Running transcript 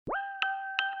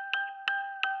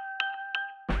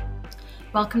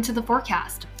Welcome to The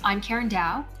Forecast. I'm Karen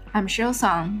Dow. I'm Shil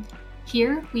Song.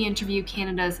 Here, we interview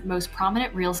Canada's most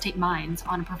prominent real estate minds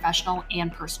on a professional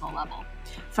and personal level.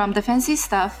 From the fancy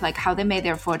stuff like how they made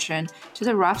their fortune to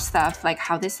the rough stuff like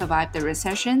how they survived the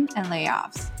recession and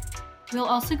layoffs. We'll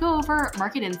also go over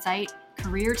market insight,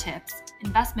 career tips,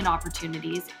 investment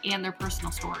opportunities, and their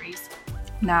personal stories.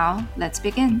 Now, let's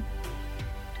begin.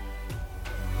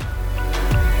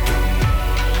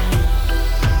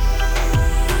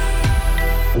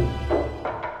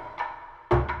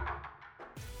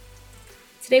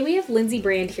 Today we have Lindsay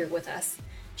Brand here with us.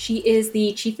 She is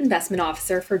the Chief Investment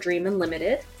Officer for Dream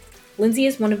Unlimited. Lindsay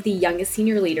is one of the youngest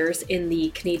senior leaders in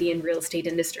the Canadian real estate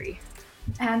industry.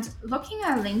 And looking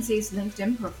at Lindsay's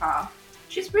LinkedIn profile,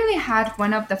 she's really had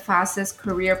one of the fastest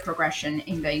career progression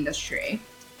in the industry.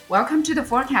 Welcome to The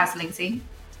Forecast, Lindsay.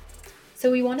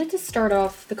 So we wanted to start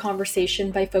off the conversation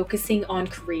by focusing on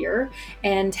career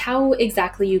and how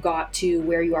exactly you got to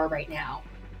where you are right now.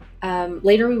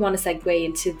 Later, we want to segue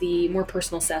into the more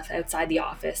personal stuff outside the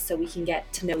office so we can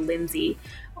get to know Lindsay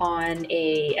on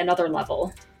another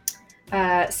level.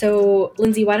 So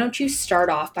Lindsay, why don't you start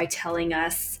off by telling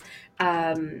us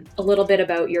a little bit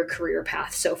about your career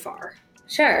path so far?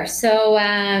 Sure. So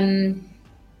I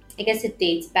guess it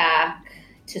dates back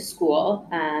to school.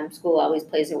 School always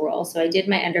plays a role. So I did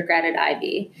my undergrad at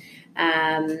Ivey.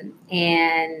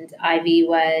 And Ivey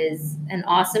was an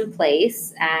awesome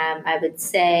place. I would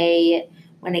say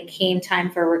when it came time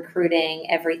for recruiting,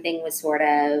 everything was sort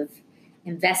of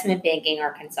investment banking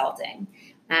or consulting.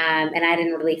 And I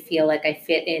didn't really feel like I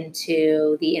fit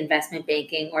into the investment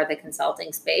banking or the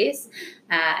consulting space.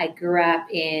 I grew up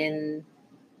in,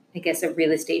 I guess, a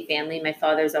real estate family. My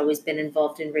father's always been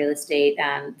involved in real estate,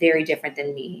 very different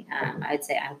than me. I'd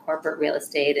say I'm corporate real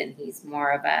estate and he's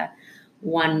more of a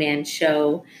one-man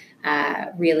show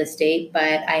real estate,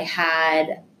 but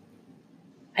I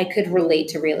could relate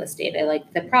to real estate. I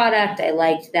liked the product. I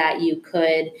liked that you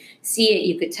could see it,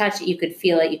 you could touch it, you could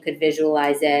feel it, you could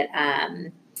visualize it.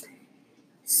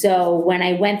 So when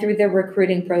I went through the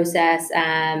recruiting process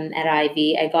at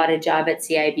Ivey, I got a job at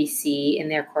CIBC in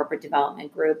their corporate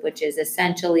development group, which is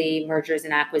essentially mergers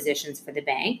and acquisitions for the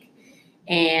bank.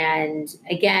 And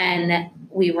again,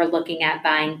 we were looking at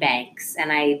buying banks,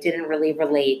 and I didn't really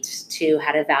relate to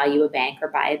how to value a bank or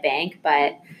buy a bank,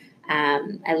 but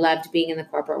I loved being in the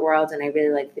corporate world, and I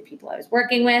really liked the people I was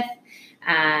working with.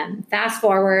 Fast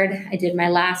forward, I did my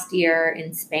last year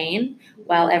in Spain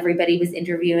while everybody was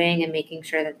interviewing and making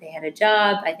sure that they had a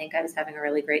job. I think I was having a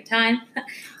really great time,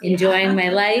 enjoying my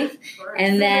life.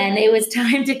 And then it was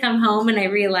time to come home, and I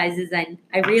realized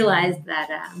that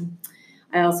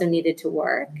I also needed to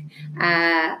work.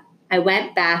 I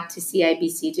went back to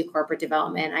CIBC to corporate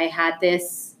development. I had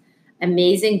this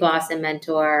amazing boss and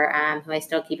mentor who I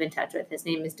still keep in touch with. His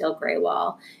name is Dill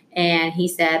Graywall. And he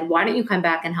said, why don't you come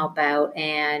back and help out?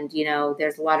 And,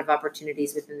 there's a lot of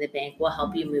opportunities within the bank. We'll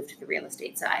help you move to the real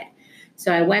estate side.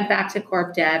 So I went back to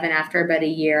Corp Dev, and after about a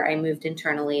year, I moved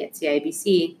internally at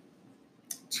CIBC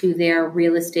to their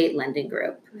real estate lending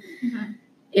group. Mm-hmm.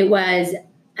 It was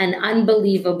an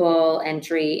unbelievable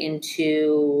entry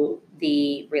into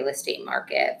the real estate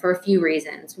market for a few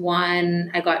reasons.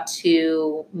 One, I got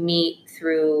to meet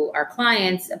through our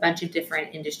clients a bunch of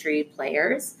different industry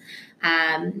players.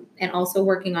 And also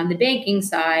working on the banking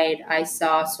side, I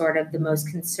saw sort of the most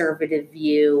conservative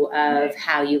view of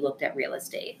how you looked at real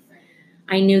estate.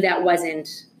 I knew that wasn't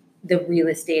the real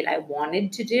estate I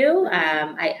wanted to do.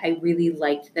 I really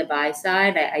liked the buy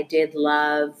side. I did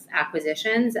love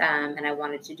acquisitions, and I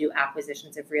wanted to do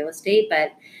acquisitions of real estate,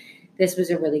 but this was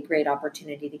a really great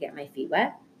opportunity to get my feet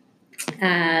wet.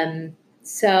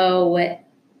 So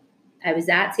I was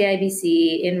at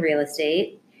CIBC in real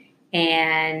estate,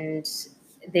 and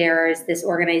there's this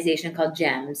organization called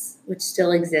GEMS, which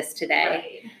still exists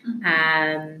today.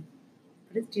 Right.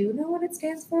 Do you know what it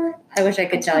stands for? I wish I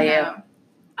could tell you.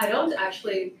 I don't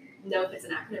actually know if it's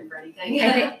an acronym for anything.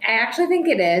 I actually think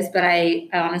it is, but I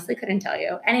honestly couldn't tell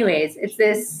you. Anyways, it's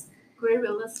this... Great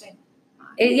real estate.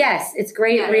 It's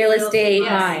great real estate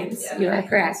minds. Yeah. You are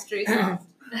correct.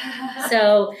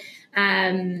 So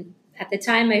at the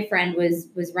time, my friend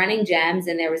was running GEMS,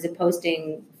 and there was a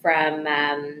posting from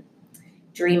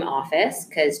Dream Office,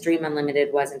 because Dream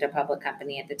Unlimited wasn't a public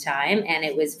company at the time, and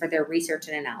it was for their research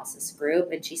and analysis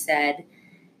group. And she said,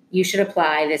 you should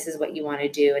apply. This is what you want to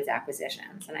do. It's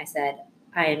acquisitions. And I said,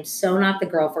 I am so not the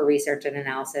girl for research and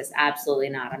analysis. Absolutely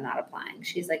not. I'm not applying.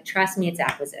 She's like, trust me, it's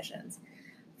acquisitions.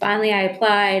 Finally, I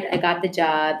applied. I got the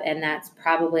job. And that's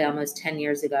probably almost 10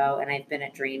 years ago. And I've been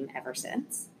at Dream ever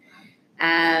since.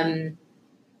 I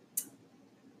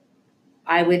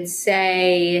would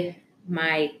say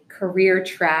my career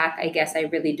track, I guess I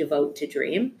really devote to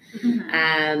Dream.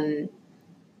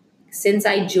 Since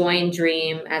I joined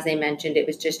Dream, as I mentioned, it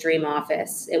was just Dream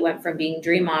Office. It went from being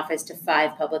Dream Office to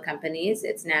 5 public companies.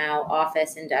 It's now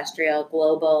Office, Industrial,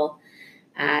 Global,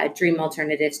 Dream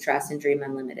Alternatives Trust, and Dream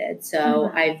Unlimited.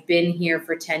 So I've been here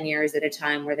for 10 years at a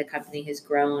time where the company has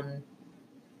grown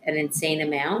an insane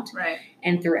amount. Right.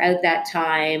 And throughout that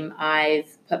time,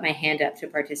 I've put my hand up to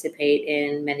participate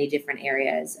in many different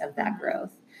areas of that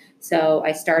growth. So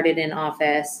I started in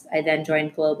Office. I then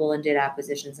joined Global and did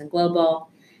acquisitions in Global.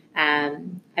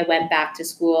 I went back to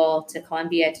school to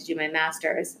Columbia to do my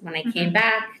master's. When I came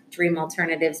back, Dream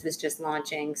Alternatives was just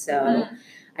launching. So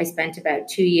I spent about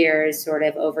 2 years sort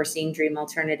of overseeing Dream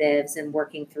Alternatives and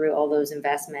working through all those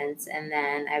investments. And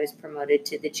then I was promoted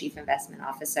to the Chief Investment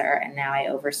Officer, and now I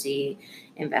oversee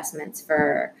investments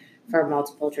for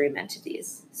multiple Dream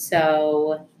entities.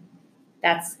 So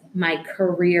that's my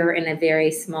career in a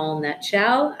very small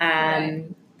nutshell.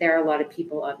 There are a lot of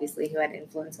people, obviously, who had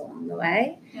influence along the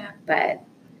way. Yeah. But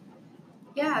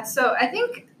yeah, so I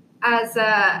think as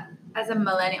a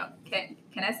millennial,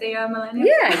 can I say you're a millennial?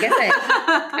 Yeah, I guess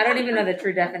I don't even know the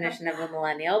true definition of a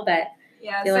millennial, but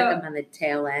I feel like I'm on the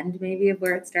tail end maybe of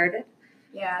where it started.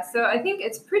 Yeah, so I think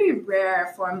it's pretty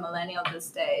rare for a millennial these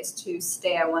days to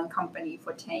stay at one company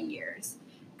for 10 years.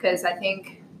 Because I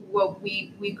think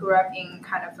we grew up in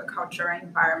kind of a cultural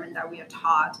environment that we are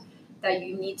taught that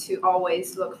you need to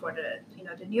always look for the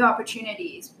new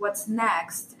opportunities, what's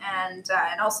next, and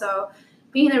also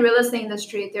being in the real estate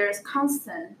industry, there's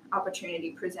constant opportunity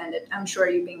presented. I'm sure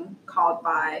you've been called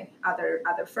by other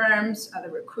firms, other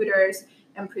recruiters,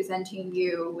 and presenting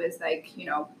you with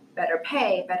better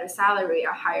pay, better salary,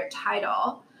 a higher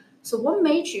title. So what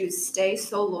made you stay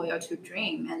so loyal to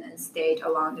Dream and then stayed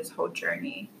along this whole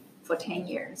journey for 10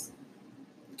 years?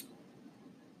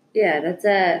 Yeah,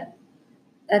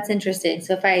 that's interesting.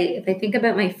 So if I think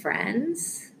about my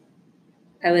friends,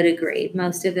 I would agree.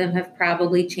 Most of them have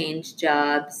probably changed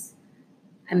jobs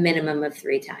a minimum of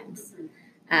 3 times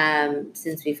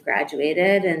since we've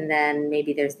graduated. And then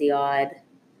maybe there's the odd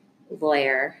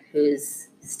lawyer who's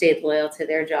stayed loyal to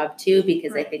their job too,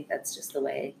 because I think that's just the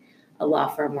way a law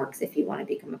firm works if you want to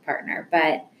become a partner.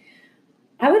 But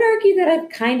I would argue that I've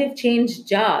kind of changed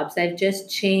jobs. I've just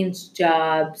changed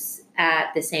jobs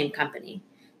at the same company.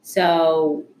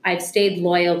 So I've stayed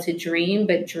loyal to Dream,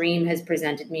 but Dream has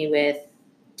presented me with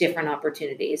different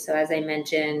opportunities. So as I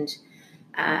mentioned,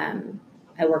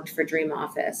 I worked for Dream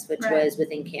Office, which was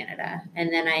within Canada.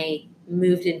 And then I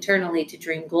moved internally to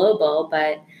Dream Global,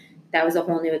 but that was a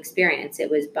whole new experience. It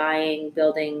was buying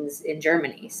buildings in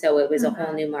Germany. So it was a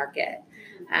whole new market.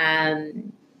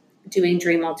 Doing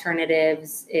Dream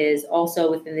Alternatives is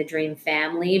also within the Dream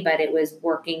family, but it was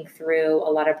working through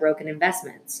a lot of broken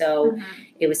investments. So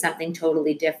it was something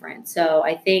totally different. So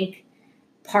I think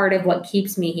part of what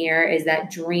keeps me here is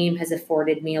that Dream has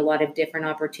afforded me a lot of different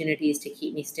opportunities to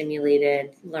keep me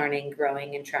stimulated, learning,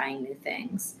 growing, and trying new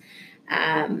things.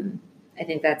 I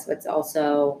think that's what's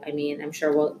also, I'm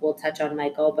sure we'll touch on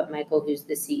Michael, but Michael, who's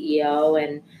the CEO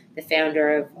and the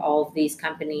founder of all of these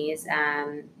companies,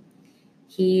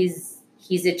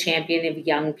 he's a champion of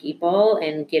young people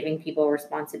and giving people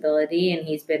responsibility, and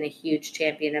he's been a huge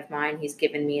champion of mine. He's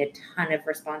given me a ton of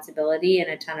responsibility and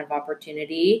a ton of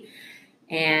opportunity,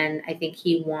 and I think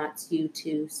he wants you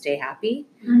to stay happy.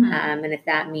 And if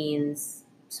that means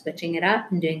switching it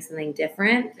up and doing something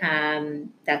different,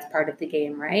 that's part of the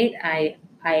game, right?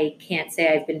 I can't say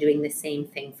I've been doing the same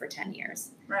thing for 10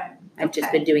 years. Right. I've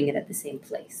just been doing it at the same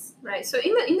place. Right. So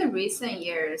in the recent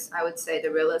years, I would say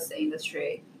the real estate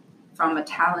industry, from a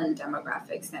talent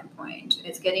demographic standpoint,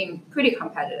 it's getting pretty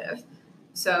competitive.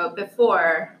 So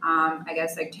before, I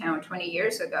guess like 10 or 20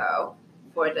 years ago,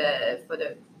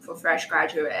 for fresh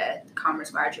graduate, commerce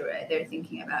graduate, they're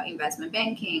thinking about investment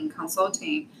banking,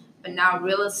 consulting, but now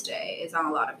real estate is on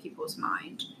a lot of people's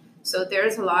mind. So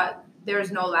there's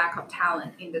no lack of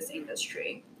talent in this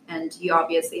industry. And you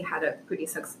obviously had a pretty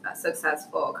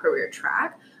successful career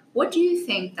track. What do you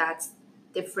think that's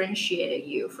differentiated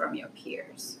you from your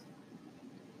peers?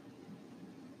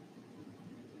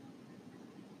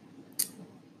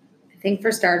 I think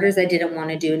for starters, I didn't want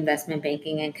to do investment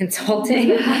banking and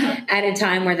consulting at a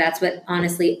time where that's what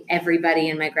honestly everybody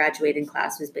in my graduating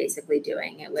class was basically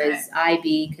doing. It was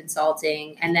IB,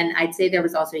 consulting, and then I'd say there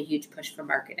was also a huge push for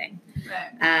marketing.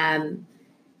 Right.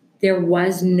 There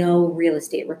was no real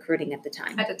estate recruiting at the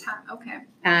time. At the time,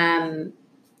 okay.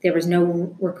 There was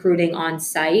no recruiting on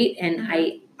site, and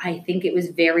I think it was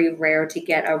very rare to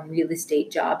get a real estate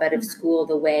job out of school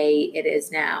the way it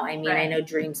is now. I know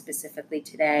Dream specifically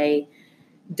today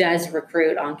does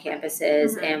recruit on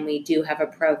campuses, and we do have a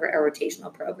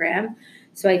rotational program.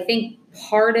 So I think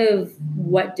part of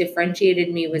what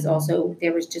differentiated me was also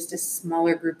there was just a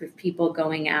smaller group of people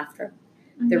going after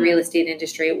the real estate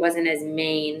industry. It wasn't as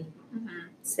main,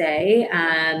 say.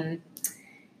 And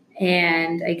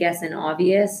I guess an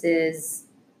obvious is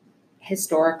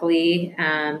historically,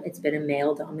 it's been a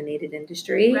male-dominated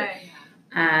industry.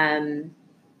 Right.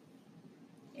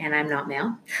 And I'm not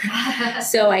male.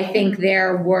 So I think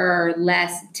there were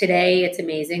less. Today, it's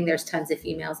amazing. There's tons of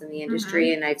females in the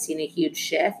industry, and I've seen a huge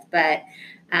shift. But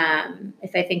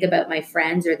if I think about my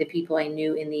friends or the people I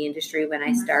knew in the industry when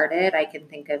I started, I can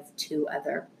think of 2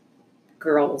 other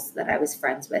girls that I was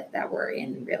friends with that were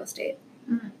in real estate.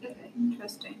 Okay,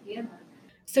 interesting. Yeah.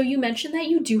 So you mentioned that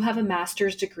you do have a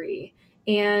master's degree,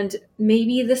 and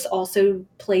maybe this also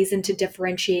plays into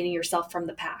differentiating yourself from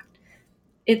the pack.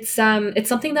 It's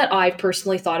something that I've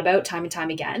personally thought about time and time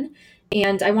again,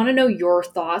 and I want to know your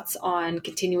thoughts on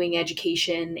continuing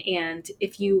education and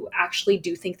if you actually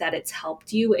do think that it's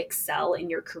helped you excel in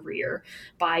your career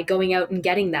by going out and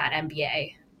getting that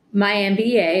MBA. My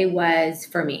MBA was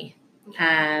for me.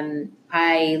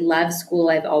 I love school.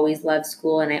 I've always loved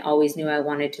school, and I always knew I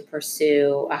wanted to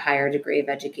pursue a higher degree of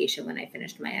education when I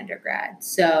finished my undergrad.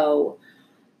 So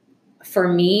for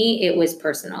me, it was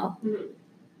personal.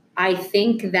 I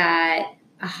think that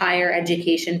a higher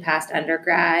education past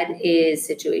undergrad is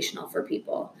situational for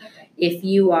people. Okay. If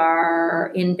you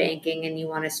are in banking and you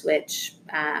want to switch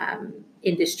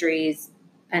industries,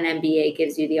 an MBA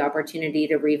gives you the opportunity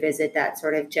to revisit that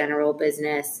sort of general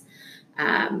business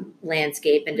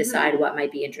landscape and decide what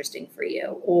might be interesting for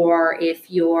you. Or if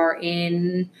you're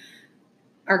in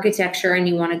architecture and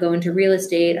you want to go into real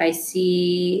estate, I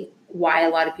see why a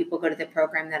lot of people go to the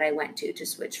program that I went to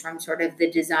switch from sort of the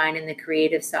design and the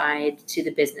creative side to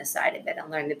the business side of it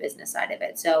and learn the business side of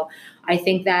it. So I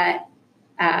think that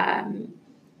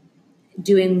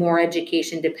doing more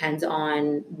education depends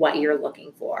on what you're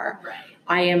looking for. Right.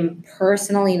 I am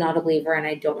personally not a believer, and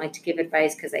I don't like to give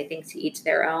advice because I think to each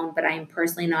their own, but I am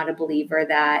personally not a believer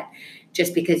that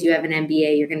just because you have an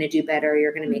MBA, you're going to do better,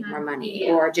 you're going to make more money,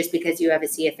 or just because you have a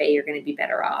CFA, you're going to be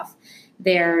better off.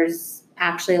 There's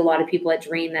actually a lot of people at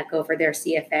Dream that go for their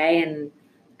CFA, and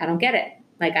I don't get it.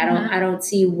 Like, I don't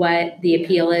see what the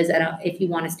appeal is. If you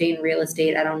want to stay in real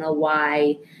estate, I don't know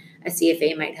why a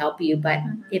CFA might help you, but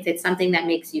if it's something that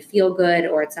makes you feel good,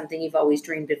 or it's something you've always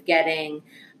dreamed of getting,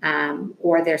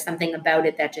 or there's something about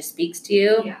it that just speaks to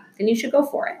you, then you should go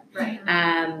for it. Right.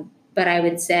 But I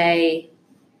would say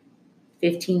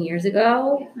 15 years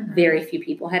ago, very few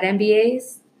people had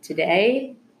MBAs.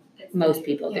 Today, most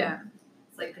people do.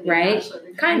 It's like the new Right? bachelor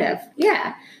degree. Kind of,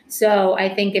 yeah. So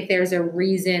I think if there's a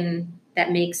reason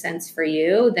that makes sense for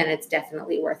you, then it's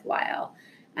definitely worthwhile.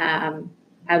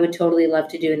 I would totally love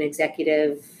to do an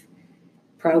executive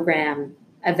program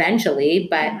eventually,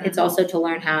 but it's also to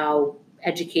learn how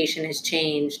education has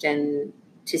changed and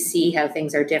to see how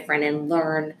things are different and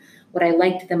learn. What I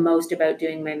liked the most about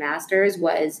doing my master's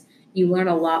was you learn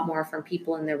a lot more from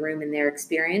people in the room and their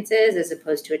experiences as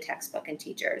opposed to a textbook and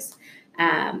teachers.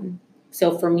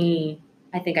 So for me,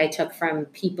 I think I took from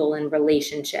people and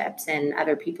relationships and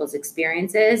other people's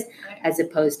experiences as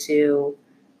opposed to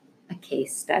a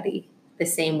case study, the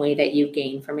same way that you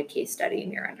gain from a case study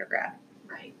in your undergrad.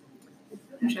 Right.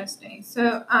 Interesting.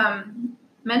 So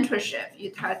mentorship,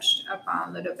 you touched upon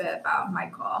a little bit about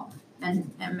Michael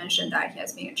and mentioned that he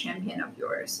has been a champion of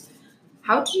yours.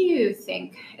 How do you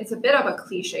think, it's a bit of a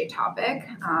cliche topic,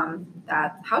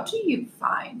 that how do you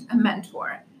find a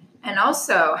mentor? And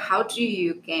also, how do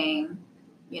you gain,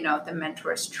 the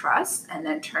mentor's trust and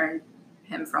then turn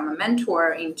him from a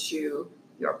mentor into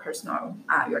your personal,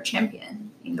 your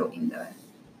champion in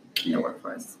the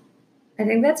workforce? I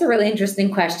think that's a really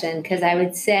interesting question because I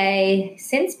would say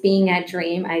since being at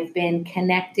Dream, I've been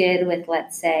connected with,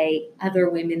 let's say, other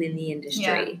women in the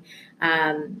industry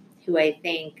who I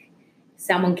think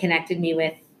someone connected me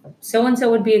with,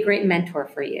 so-and-so would be a great mentor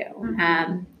for you.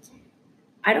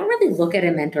 I don't really look at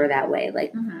a mentor that way.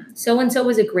 Like, so-and-so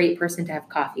was a great person to have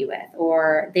coffee with,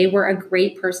 or they were a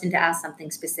great person to ask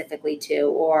something specifically to,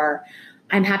 or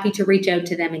I'm happy to reach out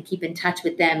to them and keep in touch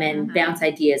with them and bounce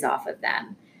ideas off of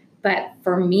them. But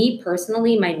for me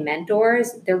personally, my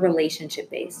mentors, they're relationship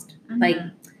based. Like,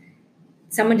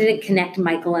 someone didn't connect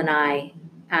Michael and I.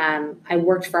 I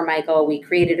worked for Michael. We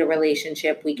created a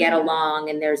relationship. We get along,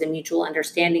 and there's a mutual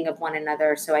understanding of one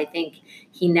another. So I think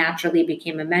he naturally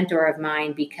became a mentor of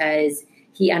mine because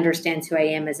he understands who I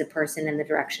am as a person and the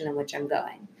direction in which I'm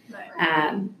going.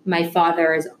 Right. My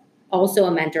father is also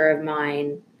a mentor of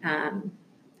mine.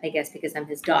 I guess because I'm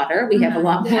his daughter, we have a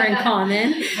lot more in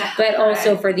common, but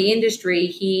also for the industry,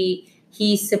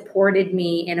 he supported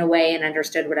me in a way and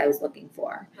understood what I was looking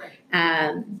for.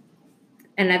 Right.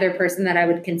 Another person that I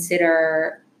would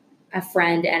consider a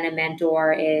friend and a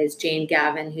mentor is Jane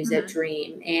Gavin, who's at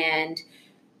Dream. And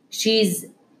she's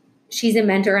a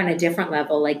mentor on a different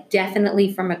level, like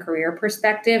definitely from a career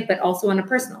perspective, but also on a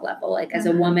personal level. Like as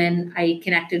a woman, I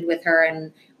connected with her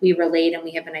and we relate and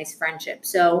we have a nice friendship.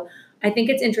 So I think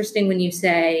it's interesting when you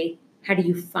say, how do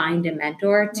you find a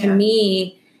mentor? To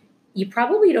me, you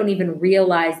probably don't even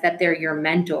realize that they're your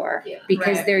mentor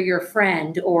because they're your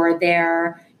friend or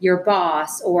they're your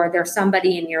boss or they're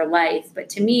somebody in your life. But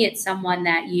to me, it's someone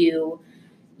that you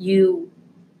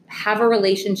have a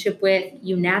relationship with,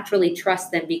 you naturally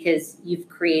trust them because you've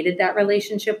created that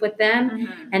relationship with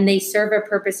them and they serve a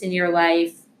purpose in your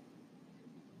life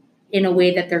in a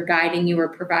way that they're guiding you or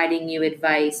providing you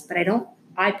advice. But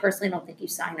I personally don't think you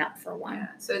sign up for one. Yeah.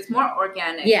 So it's more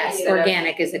organic. Yes,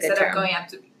 organic is a good term. Instead of going up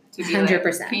to be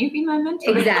 100%. like, can you be my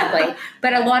mentor? Exactly.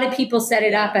 But a lot of people set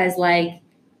it up as like,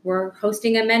 we're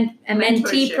hosting a mentee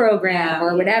Mentorship. program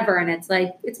or whatever. And it's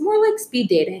like, it's more like speed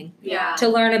dating to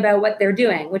learn about what they're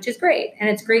doing, which is great. And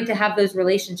it's great to have those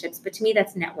relationships. But to me,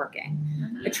 that's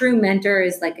networking. A true mentor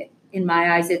is like, in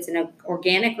my eyes, it's an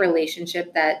organic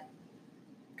relationship that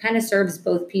kind of serves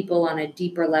both people on a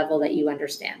deeper level that you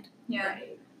understand. Yeah.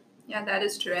 Right. Yeah, that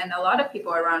is true. And a lot of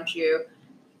people around you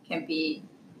can be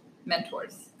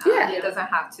mentors. It doesn't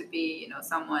have to be,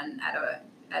 someone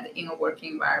in a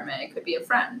working environment. It could be a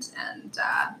friend. And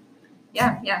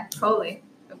totally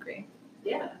agree.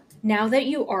 Yeah. Now that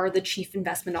you are the Chief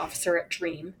Investment Officer at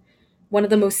Dream, one of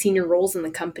the most senior roles in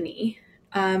the company,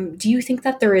 do you think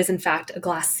that there is, in fact, a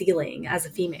glass ceiling as a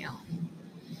female?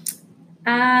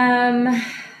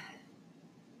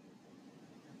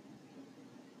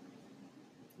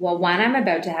 Well, one, I'm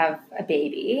about to have a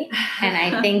baby, and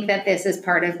I think that this is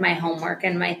part of my homework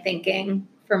and my thinking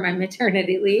for my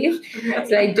maternity leave. Right.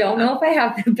 So I don't know if I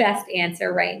have the best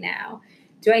answer right now.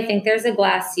 Do I think there's a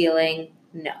glass ceiling?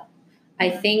 No. I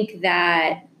think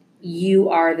that you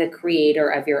are the creator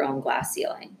of your own glass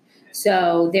ceiling.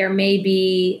 So there may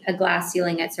be a glass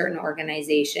ceiling at certain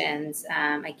organizations.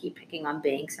 I keep picking on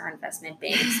banks or investment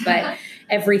banks, but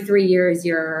every 3 years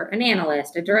you're an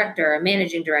analyst, a director, a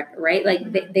managing director, right?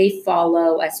 Like they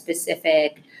follow a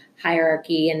specific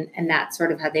hierarchy and that's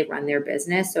sort of how they run their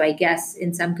business. So I guess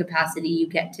in some capacity you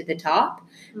get to the top,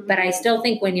 but I still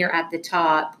think when you're at the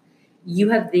top, you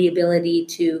have the ability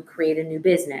to create a new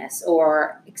business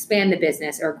or expand the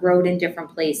business or grow it in different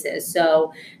places.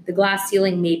 So the glass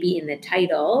ceiling may be in the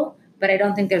title, but I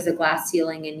don't think there's a glass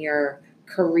ceiling in your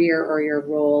career or your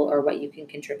role or what you can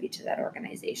contribute to that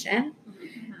organization.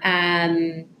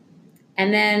 And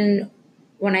then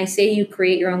when I say you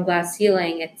create your own glass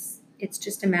ceiling, it's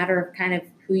just a matter of kind of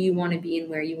who you want to be and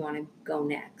where you want to go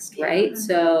next, right?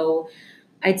 So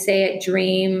I'd say at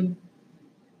Dream,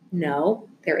 no,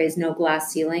 there is no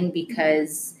glass ceiling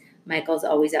because Michael's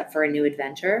always up for a new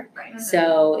adventure. Right.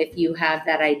 So if you have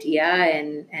that idea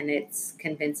and it's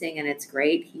convincing and it's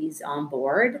great, he's on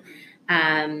board.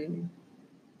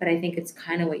 But I think it's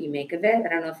kind of what you make of it. I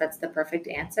don't know if that's the perfect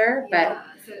answer, but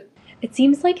It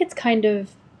seems like it's kind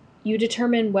of, you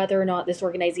determine whether or not this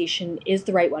organization is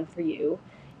the right one for you,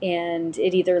 and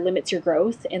it either limits your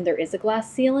growth and there is a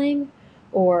glass ceiling,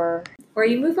 or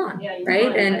you move on,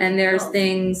 right? And there's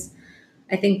things,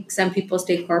 I think some people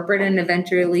stay corporate and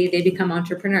eventually they become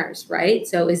entrepreneurs, right?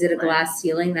 So is it a glass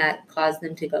ceiling that caused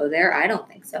them to go there? I don't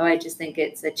think so. I just think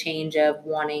it's a change of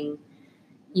wanting,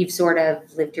 you've sort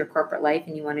of lived your corporate life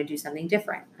and you want to do something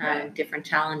different, different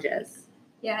challenges.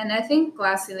 Yeah, and I think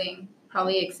glass ceiling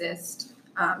probably exists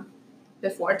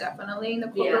before, definitely in the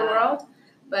corporate world,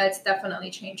 but it's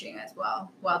definitely changing as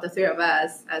well. Well, the three of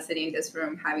us are sitting in this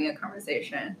room having a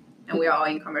conversation, and we're all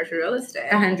in commercial real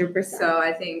estate. 100%. So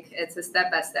I think it's a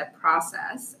step-by-step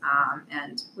process,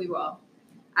 and we will,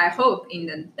 I hope in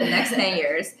the next 10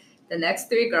 years, the next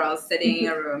three girls sitting in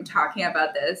a room talking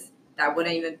about this, that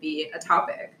wouldn't even be a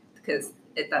topic because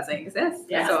it doesn't exist.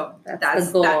 Yeah. So That's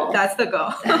the goal. That's the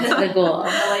goal. That's the goal.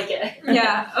 I like it.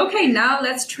 Yeah. Okay. Now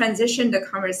let's transition the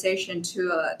conversation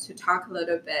to talk a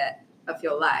little bit of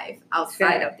your life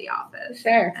outside of the office.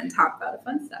 Sure. And talk about the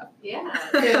fun stuff. Yeah.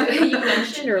 So you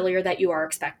mentioned earlier that you are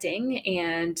expecting,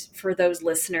 and for those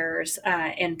listeners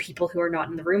and people who are not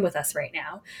in the room with us right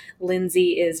now,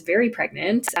 Lindsay is very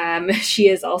pregnant. She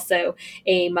is also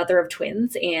a mother of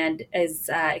twins and is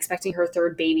expecting her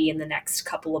third baby in the next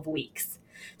couple of weeks.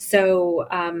 So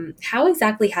how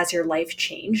exactly has your life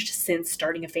changed since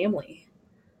starting a family?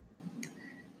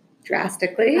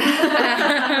 Drastically.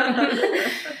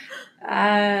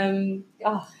 In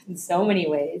so many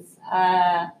ways.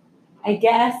 I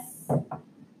guess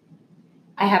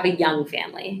I have a young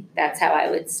family. That's how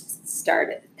I would start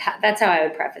it. That's how I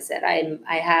would preface it.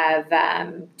 I have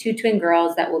 2 twin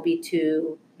girls that will be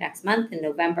 2 next month in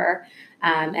November,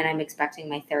 and I'm expecting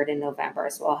my 3rd in November.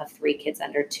 So I'll have 3 kids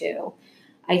under 2.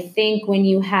 I think when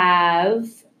you have,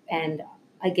 and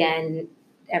again,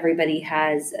 everybody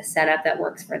has a setup that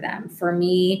works for them. For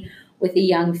me, with a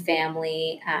young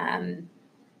family,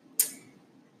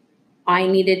 I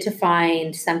needed to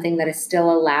find something that has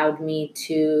still allowed me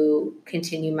to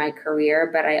continue my career,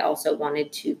 but I also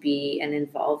wanted to be an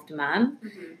involved mom.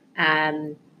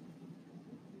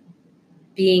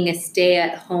 Being a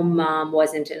stay-at-home mom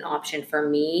wasn't an option for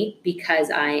me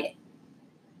because I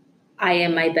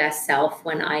am my best self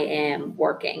when I am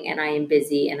working and I am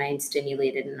busy and I am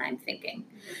stimulated and I'm thinking.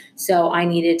 So I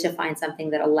needed to find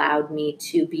something that allowed me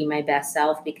to be my best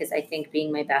self because I think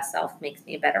being my best self makes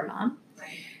me a better mom.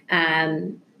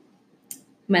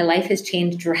 My life has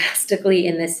changed drastically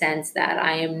in the sense that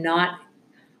I'm not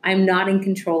in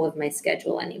control of my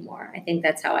schedule anymore. I think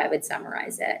that's how I would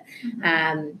summarize it.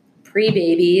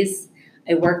 Pre-babies,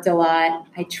 I worked a lot.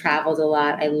 I traveled a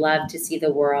lot. I loved to see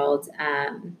the world.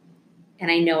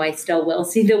 And I know I still will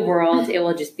see the world. It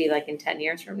will just be like in 10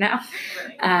 years from now.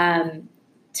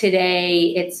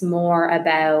 Today, it's more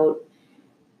about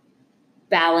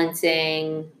but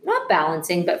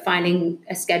finding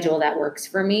a schedule that works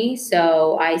for me.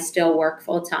 So I still work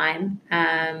full time.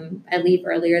 I leave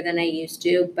earlier than I used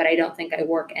to, but I don't think I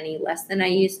work any less than I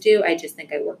used to. I just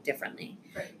think I work differently.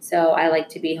 So I like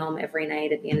to be home every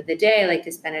night at the end of the day. I like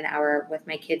to spend an hour with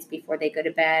my kids before they go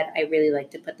to bed. I really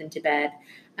like to put them to bed.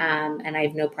 And I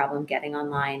have no problem getting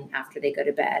online after they go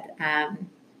to bed.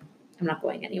 I'm not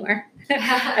going anywhere.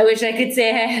 I wish I could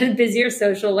say I had a busier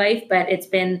social life, but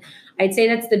I'd say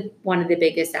that's one of the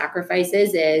biggest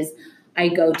sacrifices is I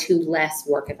go to less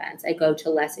work events. I go to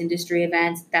less industry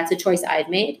events. That's a choice I've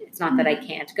made. It's not that I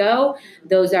can't go.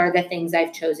 Those are the things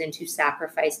I've chosen to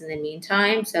sacrifice in the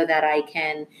meantime so that I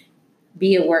can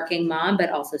be a working mom,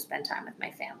 but also spend time with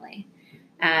my family.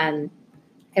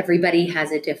 Everybody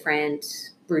has a different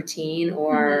routine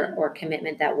or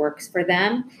commitment that works for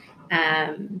them.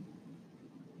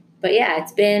 But yeah,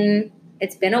 it's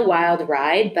been a wild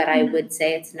ride, but I would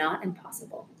say it's not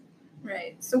impossible.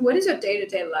 Right. So what does your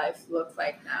day-to-day life look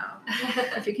like now?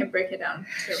 If you can break it down.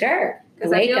 Sure.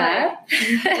 Wake up.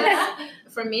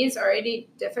 For me, it's already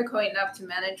difficult enough to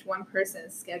manage one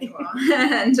person's schedule.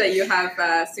 And you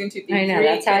have soon to be I know,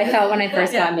 that's how I felt when I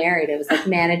first got married. It was like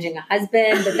managing a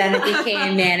husband, but then it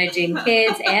became managing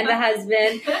kids and a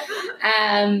husband.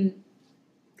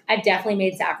 I've definitely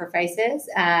made sacrifices,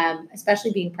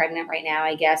 especially being pregnant right now.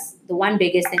 I guess the one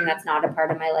biggest thing that's not a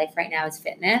part of my life right now is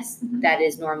fitness. That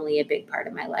is normally a big part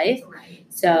of my life.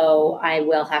 So I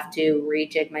will have to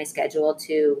rejig my schedule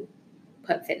to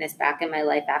put fitness back in my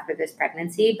life after this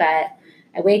pregnancy. But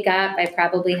I wake up, I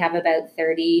probably have about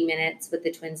 30 minutes with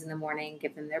the twins in the morning,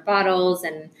 give them their bottles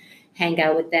and hang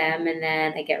out with them. And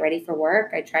then I get ready for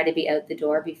work. I try to be out the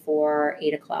door before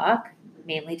 8:00,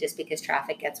 mainly just because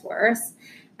traffic gets worse.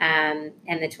 And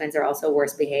the twins are also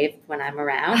worse behaved when I'm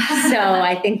around. So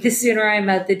I think the sooner I'm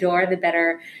out the door,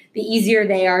 the easier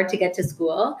they are to get to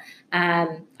school.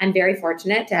 I'm very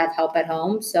fortunate to have help at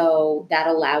home. So that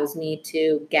allows me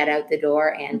to get out the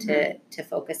door and to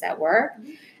focus at work.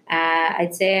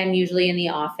 I'd say I'm usually in the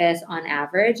office on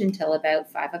average until about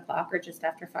 5:00 or just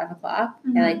after 5:00.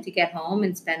 I like to get home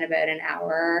and spend about an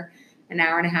hour and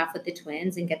a half with the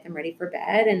twins and get them ready for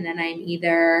bed. And then I'm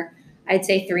I'd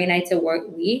say 3 nights a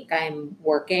week, I'm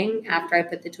working after I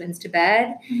put the twins to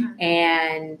bed.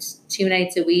 And 2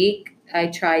 nights a week, I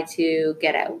try to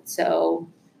get out. So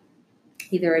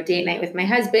either a date night with my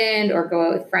husband or go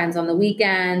out with friends on the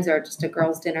weekends or just a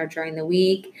girls' dinner during the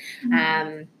week.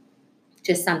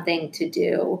 Just something to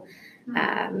do.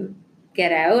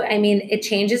 Get out. I mean, it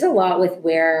changes a lot with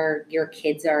where your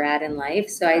kids are at in life.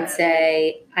 So I'd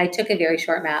say I took a very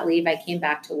short mat leave. I came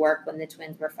back to work when the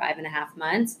twins were 5.5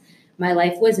 months. My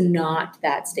life was not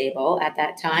that stable at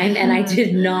that time, and I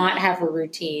did not have a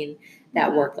routine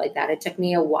that worked like that. It took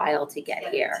me a while to get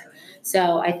here.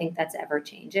 So I think that's ever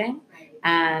changing.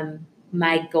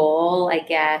 My goal, I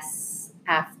guess,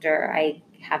 after I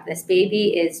have this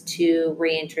baby is to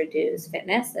reintroduce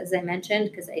fitness, as I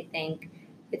mentioned, because I think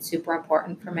it's super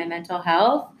important for my mental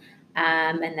health.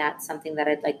 And that's something that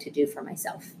I'd like to do for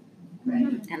myself.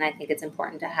 And I think it's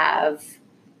important to have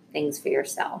things for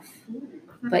yourself.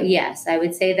 But yes, I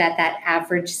would say that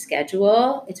average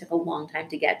schedule, it took a long time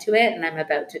to get to it, and I'm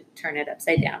about to turn it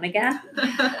upside down again.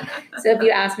 So if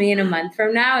you ask me in a month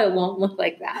from now, it won't look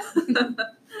like that.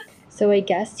 So I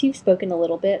guess you've spoken a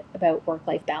little bit about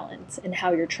work-life balance and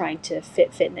how you're trying to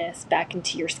fit fitness back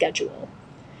into your schedule.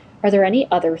 Are there any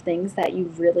other things that you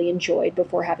really enjoyed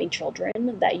before having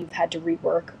children that you've had to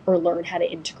rework or learn how to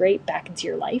integrate back into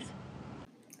your life?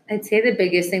 I'd say the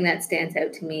biggest thing that stands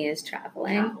out to me is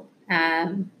traveling.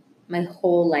 My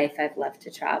whole life I've loved to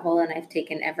travel, and I've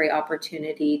taken every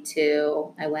opportunity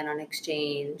to. I went on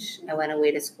exchange. I went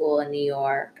away to school in New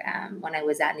York. When I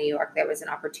was at New York, there was an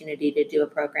opportunity to do a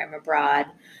program abroad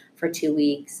for 2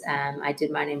 weeks. I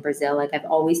did mine in Brazil. Like, I've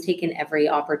always taken every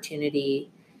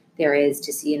opportunity there is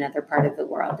to see another part of the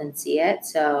world and see it.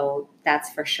 So that's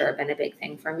for sure been a big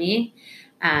thing for me.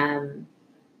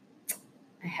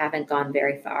 I haven't gone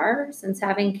very far since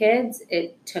having kids.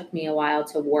 It took me a while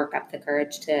to work up the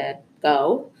courage to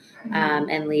go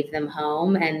and leave them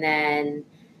home. And then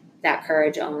that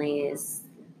courage only is,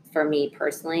 for me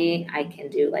personally, I can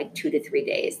do like 2 to 3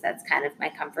 days. That's kind of my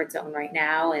comfort zone right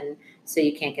now. And so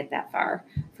you can't get that far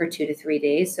for 2 to 3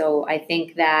 days. So I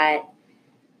think that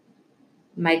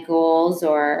my goals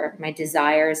or my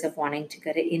desires of wanting to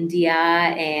go to India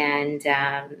and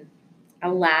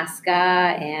Alaska,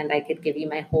 and I could give you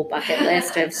my whole bucket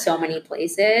list of so many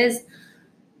places,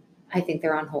 I think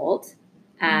they're on hold.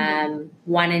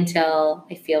 One, until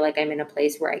I feel like I'm in a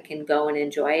place where I can go and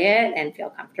enjoy it and feel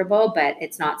comfortable, but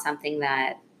it's not something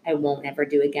that I won't ever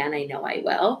do again. I know I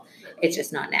will. It's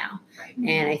just not now. Right.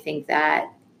 And I think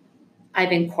that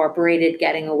I've incorporated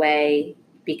getting away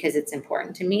because it's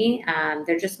important to me.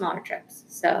 They're just smaller trips.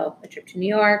 So a trip to New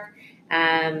York.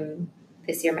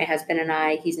 This year, my husband and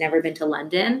I, he's never been to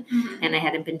London, and I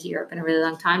hadn't been to Europe in a really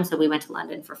long time. So we went to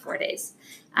London for 4 days,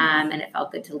 and it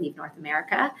felt good to leave North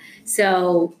America.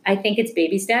 So I think it's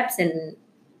baby steps, and,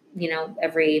 you know,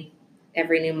 every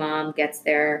new mom gets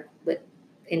there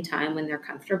in time when they're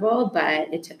comfortable.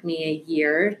 But it took me a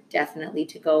year definitely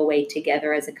to go away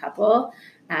together as a couple.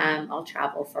 I'll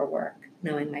travel for work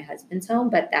knowing my husband's home,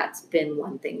 but that's been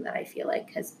one thing that I feel like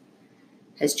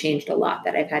has changed a lot,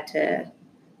 that I've had to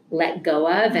let go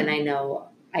of, and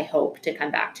I hope to come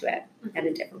back to it at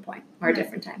a different point or a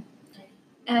different time.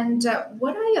 And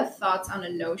what are your thoughts on the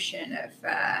notion of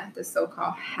the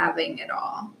so-called having it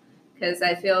all? Because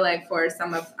I feel like for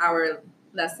some of our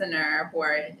listener who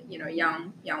are, you know,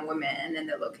 young women, and then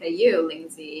they look at you,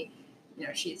 Lindsay, you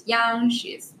know, she's young,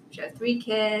 she has 3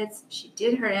 kids, she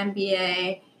did her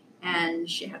MBA, and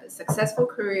she had a successful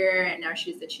career, and now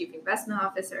she's the chief investment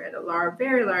officer at a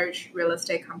very large real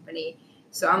estate company.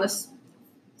 So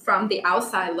from the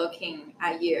outside looking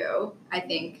at you, I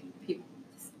think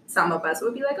some of us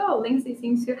would be like, oh, Lindsay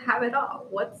seems to have it all.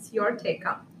 What's your take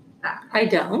on that? I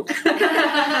don't.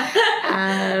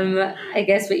 I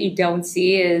guess what you don't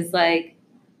see is, like,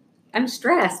 I'm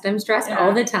stressed. I'm stressed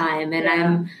all the time.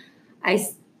 And I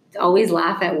always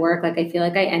laugh at work. Like, I feel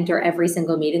like I enter every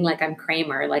single meeting like I'm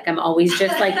Kramer. Like, I'm always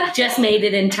just like, just made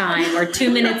it in time, or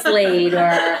 2 minutes late,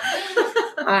 or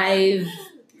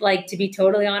to be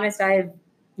totally honest, I've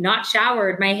not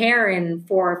showered my hair in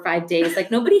 4 or 5 days.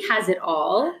 Like, nobody has it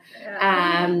all.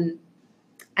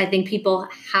 I think people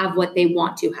have what they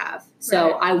want to have.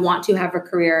 So I want to have a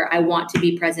career. I want to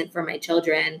be present for my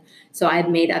children. So I've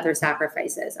made other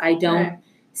sacrifices. I don't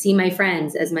see my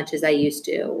friends as much as I used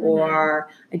to, or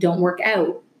I don't work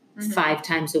out 5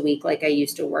 times a week like I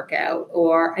used to work out,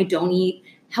 or I don't eat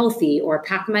healthy or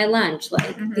pack my lunch.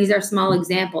 Like, these are small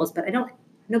examples, but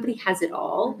nobody has it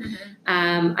all.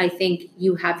 I think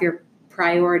you have your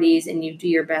priorities and you do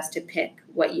your best to pick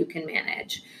what you can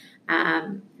manage.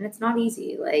 And it's not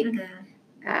easy,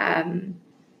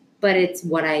 but it's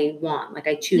what I want. Like,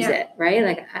 I choose it, right?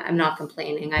 Like, I'm not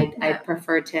complaining. I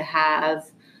prefer to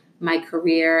have my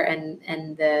career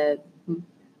and the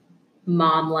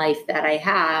mom life that I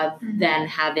have than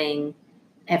having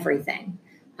everything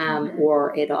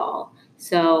or it all.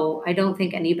 So I don't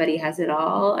think anybody has it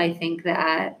all. I think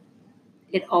that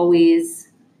it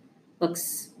always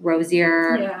looks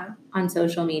rosier on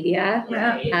social media.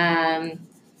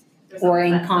 Or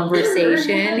in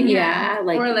conversation,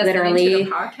 like, or literally, to the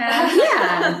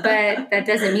podcast. But that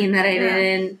doesn't mean that I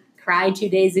didn't cry 2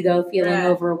 days ago feeling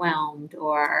overwhelmed,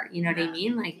 or, you know what I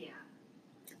mean? Like,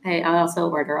 I also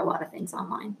order a lot of things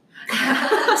online.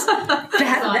 That's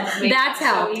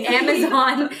helped.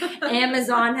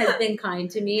 Amazon has been kind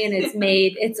to me, and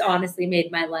it's honestly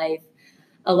made my life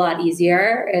a lot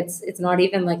easier. It's not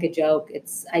even like a joke.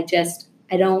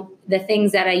 The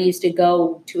things that I used to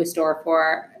go to a store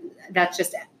for,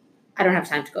 I don't have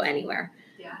time to go anywhere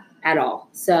at all.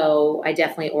 So I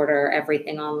definitely order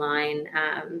everything online.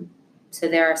 So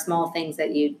there are small things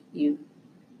that you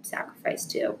sacrifice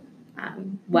too.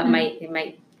 It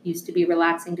might used to be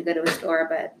relaxing to go to a store,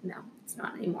 but no, it's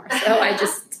not anymore. So I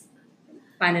just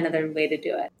find another way to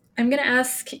do it. I'm going to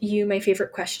ask you my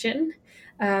favorite question.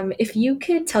 If you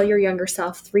could tell your younger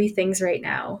self 3 things right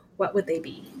now, what would they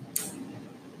be?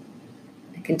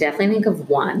 I can definitely think of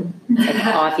one that's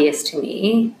obvious to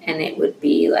me, and it would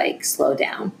be like slow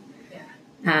down.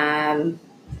 Yeah.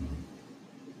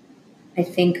 I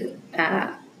think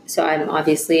so. I'm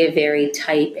obviously a very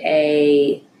type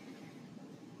A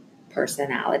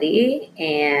personality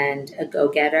and a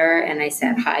go-getter, and I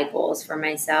set high goals for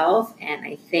myself. And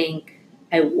I think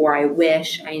I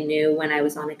wish I knew when I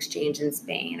was on exchange in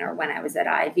Spain or when I was at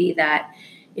Ivy that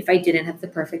if I didn't have the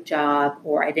perfect job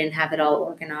or I didn't have it all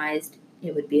organized,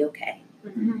 it would be okay.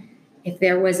 Mm-hmm. If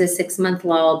there was a 6-month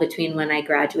lull between when I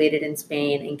graduated in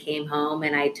Spain and came home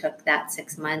and I took that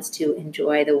 6 months to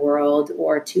enjoy the world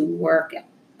or to work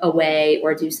away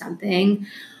or do something,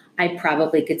 I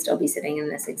probably could still be sitting in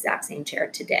this exact same chair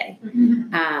today.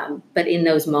 Mm-hmm. But in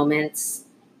those moments,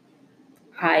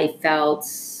 I felt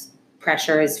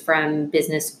pressures from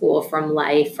business school, from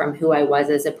life, from who I was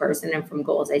as a person, and from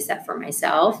goals I set for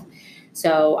myself.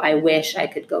 So I wish I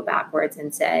could go backwards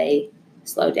and say,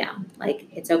 slow down. Like,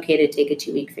 it's okay to take a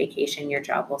 2-week vacation. Your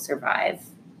job will survive.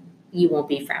 You won't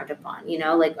be frowned upon.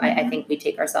 I think we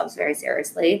take ourselves very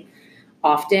seriously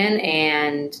often,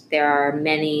 and there are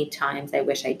many times I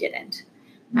wish I didn't.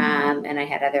 And I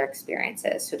had other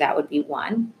experiences. So that would be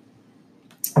 1.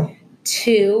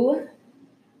 2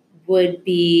 would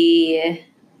be,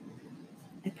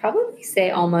 I'd probably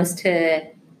say almost to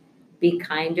be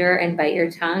kinder and bite your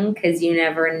tongue, because you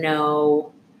never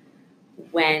know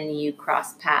when you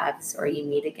cross paths or you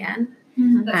meet again.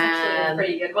 That's actually a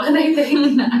pretty good one, I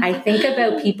think. I think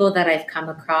about people that I've come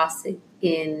across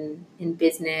in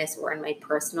business or in my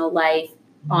personal life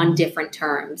on different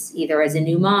terms, either as a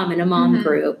new mom in a mom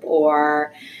group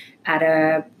or at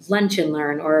a lunch and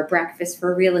learn or a breakfast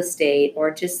for real estate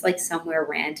or just like somewhere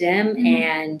random.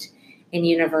 And in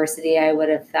university, I would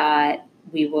have thought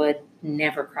we would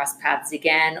never cross paths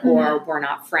again, or we're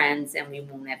not friends and we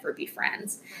will never be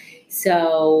friends.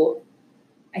 So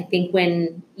I think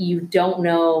when you don't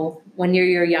know, when you're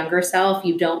your younger self,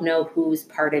 you don't know who's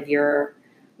part of your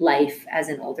life as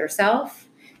an older self.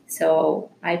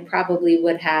 So I probably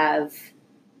would have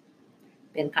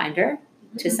been kinder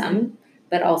to some,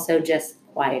 but also just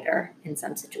quieter in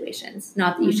some situations.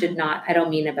 Not that you should not, I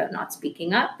don't mean about not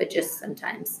speaking up, but just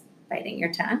sometimes biting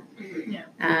your tongue. Yeah.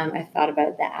 I thought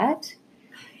about that.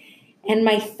 And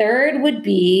my 3rd would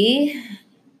be,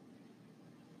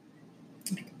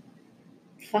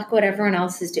 fuck what everyone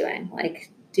else is doing. Like,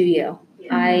 do you? Yeah.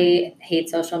 I hate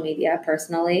social media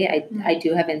personally. I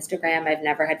do have Instagram. I've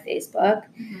never had Facebook.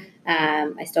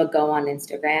 I still go on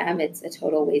Instagram. It's a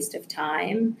total waste of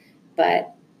time,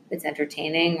 but it's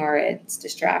entertaining or it's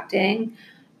distracting.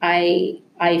 I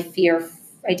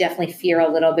definitely fear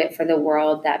a little bit for the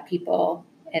world that people,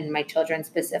 and my children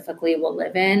specifically, will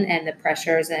live in, and the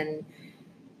pressures and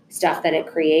stuff that it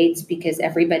creates, because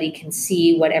everybody can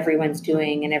see what everyone's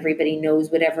doing and everybody knows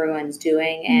what everyone's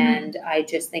doing. And I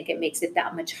just think it makes it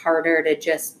that much harder to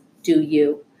just do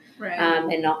you, Right.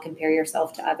 And not compare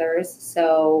yourself to others.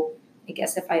 So I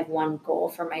guess if I have one goal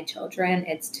for my children,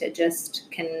 it's to just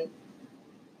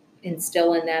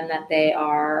instill in them that they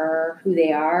are who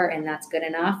they are, and that's good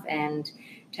enough, and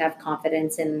to have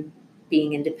confidence in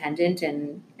being independent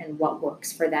and what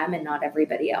works for them and not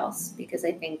everybody else. Because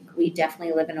I think we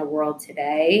definitely live in a world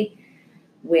today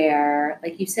where,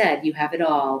 like you said, you have it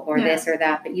all or this or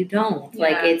that, but you don't. Yeah.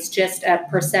 Like, it's just a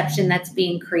perception that's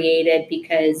being created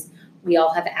because we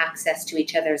all have access to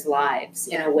each other's lives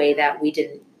in a way that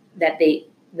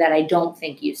that I don't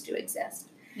think used to exist.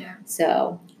 Yeah.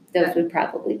 So those would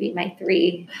probably be my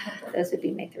 3. Those would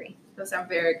be my 3. Those are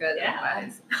very good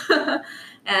advice.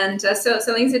 And so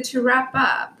Lindsay, to wrap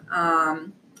up,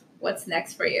 what's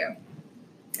next for you?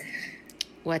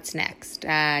 What's next?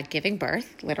 Giving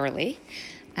birth, literally.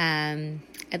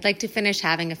 I'd like to finish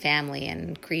having a family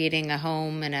and creating a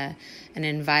home and an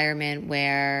environment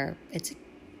where it's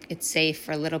safe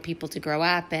for little people to grow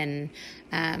up, and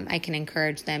I can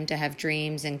encourage them to have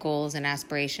dreams and goals and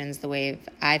aspirations the way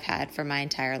I've had for my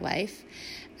entire life.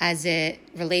 As it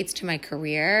relates to my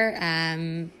career,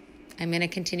 I'm going to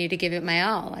continue to give it my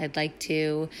all. I'd like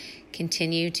to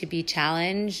continue to be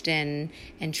challenged and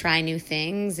try new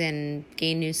things and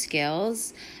gain new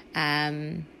skills.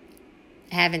 I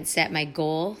haven't set my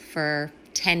goal for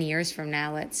 10 years from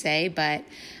now, let's say, but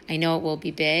I know it will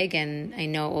be big and I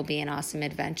know it will be an awesome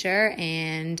adventure,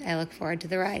 and I look forward to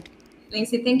the ride.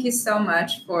 Lindsay, thank you so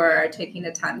much for taking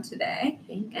the time today.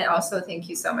 Thank you. And also thank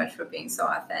you so much for being so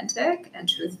authentic and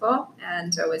truthful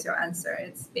and with your answer.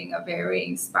 It's been a very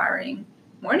inspiring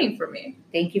morning for me.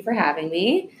 Thank you for having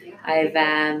me. Yeah.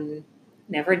 I've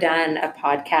never done a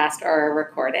podcast or a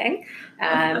recording,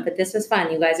 but this was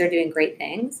fun. You guys are doing great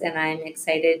things, and I'm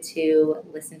excited to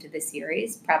listen to the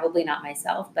series. Probably not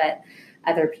myself, but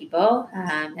other people.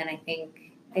 And I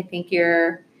think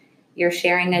you're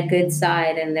sharing a good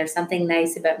side, and there's something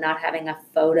nice about not having a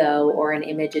photo or an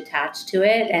image attached to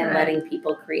it, and Right. letting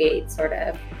people create sort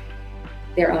of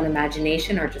their own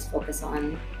imagination or just focus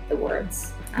on the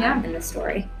words in the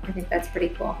story. I think that's pretty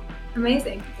cool.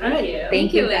 Amazing. Thank All right. you.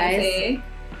 Thank you, guys. Lindsay.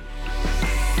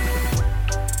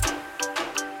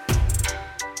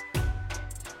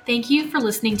 Thank you for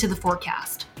listening to The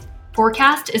Forecast.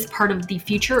 Forecast is part of the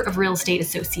Future of Real Estate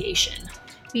Association.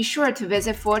 Be sure to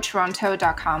visit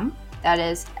foretoronto.com, that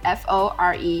is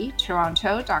FORE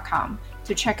Toronto.com,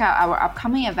 to check out our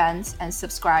upcoming events and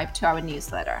subscribe to our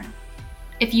newsletter.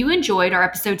 If you enjoyed our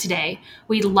episode today,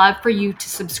 we'd love for you to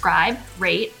subscribe,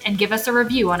 rate, and give us a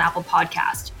review on Apple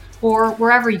Podcast or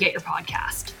wherever you get your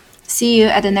podcast. See you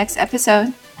at the next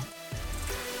episode.